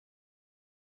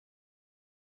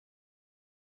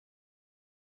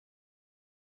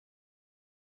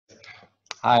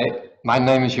Hi, my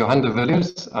name is Johan de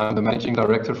Villiers. I'm the Managing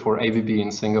Director for ABB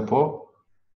in Singapore.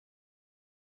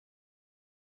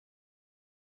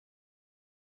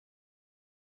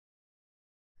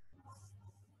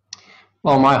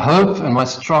 Well, my hope and my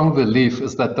strong belief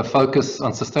is that the focus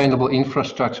on sustainable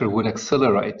infrastructure would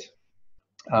accelerate.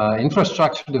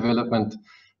 Infrastructure development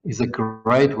is a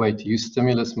great way to use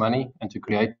stimulus money and to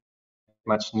create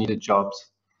much needed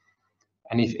jobs.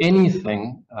 And if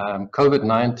anything,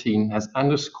 COVID-19 has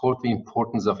underscored the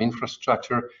importance of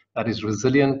infrastructure that is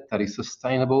resilient, that is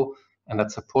sustainable, and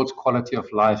that supports quality of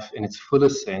life in its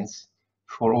fullest sense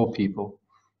for all people.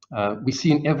 We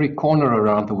see in every corner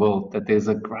around the world that there's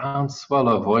a groundswell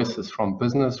of voices from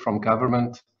business, from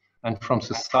government, and from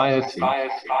society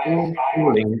all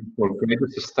calling for greater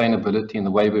sustainability in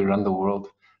the way we run the world,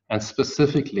 and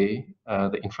specifically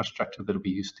the infrastructure that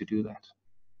we use to do that.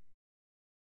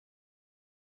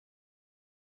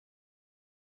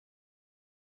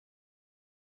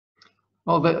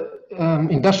 Well, the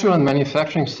industrial and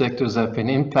manufacturing sectors have been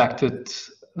impacted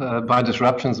by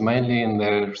disruptions mainly in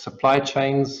their supply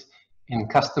chains, in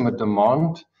customer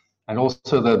demand, and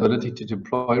also the ability to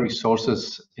deploy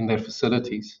resources in their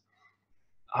facilities.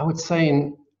 I would say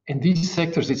in these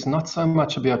sectors, it's not so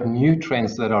much about new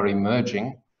trends that are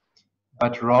emerging,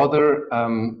 but rather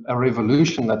a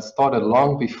revolution that started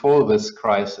long before this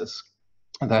crisis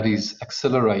that is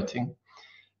accelerating.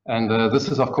 And this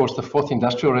is, of course, the fourth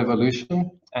industrial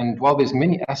revolution. And while there's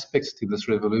many aspects to this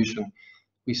revolution,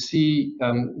 we see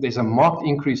there's a marked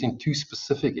increase in two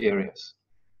specific areas.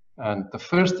 And the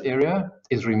first area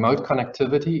is remote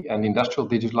connectivity and industrial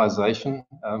digitalization,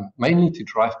 mainly to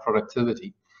drive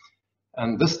productivity.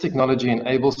 And this technology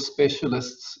enables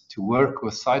specialists to work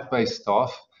with site-based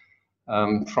staff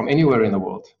from anywhere in the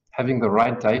world, having the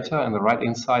right data and the right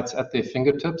insights at their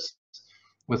fingertips,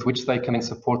 with which they can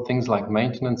support things like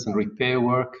maintenance and repair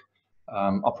work,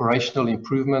 operational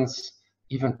improvements,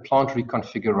 even plant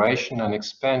reconfiguration and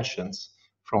expansions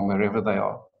from wherever they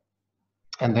are.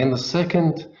 And then the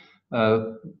second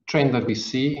trend that we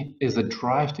see is a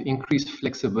drive to increase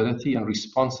flexibility and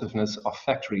responsiveness of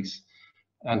factories.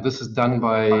 And this is done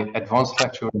by advanced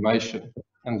factory automation.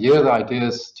 And here the idea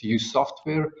is to use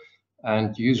software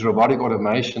and use robotic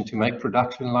automation to make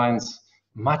production lines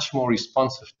much more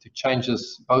responsive to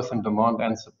changes both in demand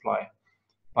and supply,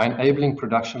 by enabling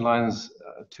production lines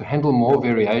to handle more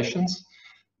variations,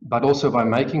 but also by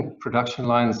making production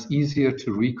lines easier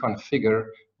to reconfigure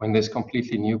when there's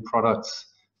completely new products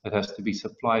that has to be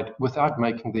supplied without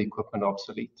making the equipment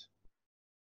obsolete.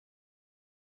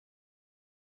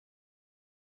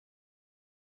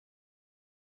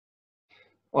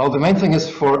 Well, the main thing is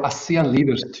for ASEAN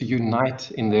leaders to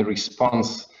unite in their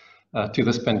response to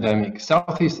this pandemic.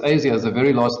 Southeast Asia is a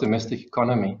very large domestic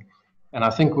economy. And I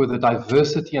think with the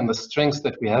diversity and the strengths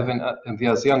that we have in the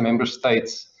ASEAN member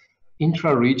states,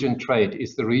 intra-region trade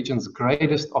is the region's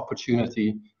greatest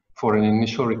opportunity for an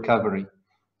initial recovery.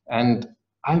 And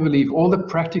I believe all the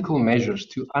practical measures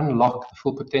to unlock the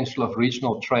full potential of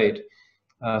regional trade,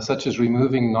 such as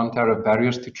removing non-tariff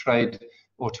barriers to trade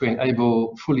or to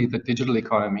enable fully the digital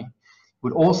economy,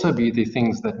 would also be the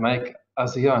things that make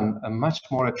ASEAN a much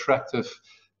more attractive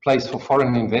place for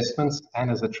foreign investments and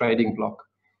as a trading bloc.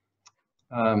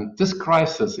 This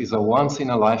crisis is a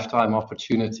once-in-a-lifetime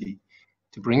opportunity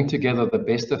to bring together the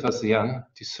best of ASEAN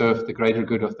to serve the greater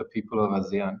good of the people of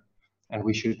ASEAN, and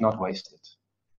we should not waste it.